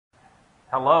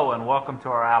Hello and welcome to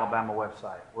our Alabama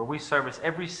website, where we service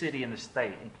every city in the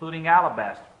state, including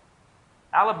Alabaster.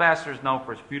 Alabaster is known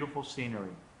for its beautiful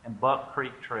scenery and Buck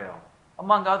Creek Trail,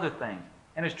 among other things,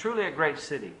 and is truly a great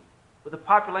city. With a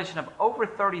population of over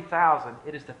 30,000,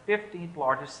 it is the 15th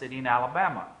largest city in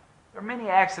Alabama. There are many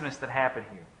accidents that happen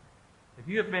here. If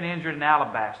you have been injured in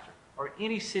Alabaster or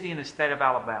any city in the state of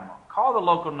Alabama, call the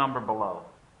local number below.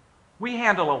 We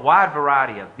handle a wide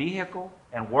variety of vehicle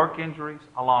and work injuries,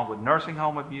 along with nursing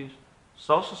home abuse,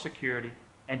 Social Security,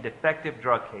 and defective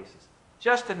drug cases,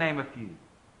 just to name a few.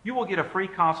 You will get a free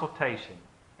consultation,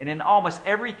 and in almost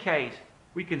every case,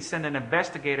 we can send an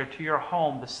investigator to your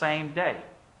home the same day.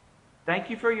 Thank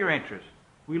you for your interest.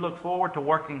 We look forward to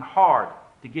working hard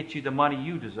to get you the money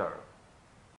you deserve.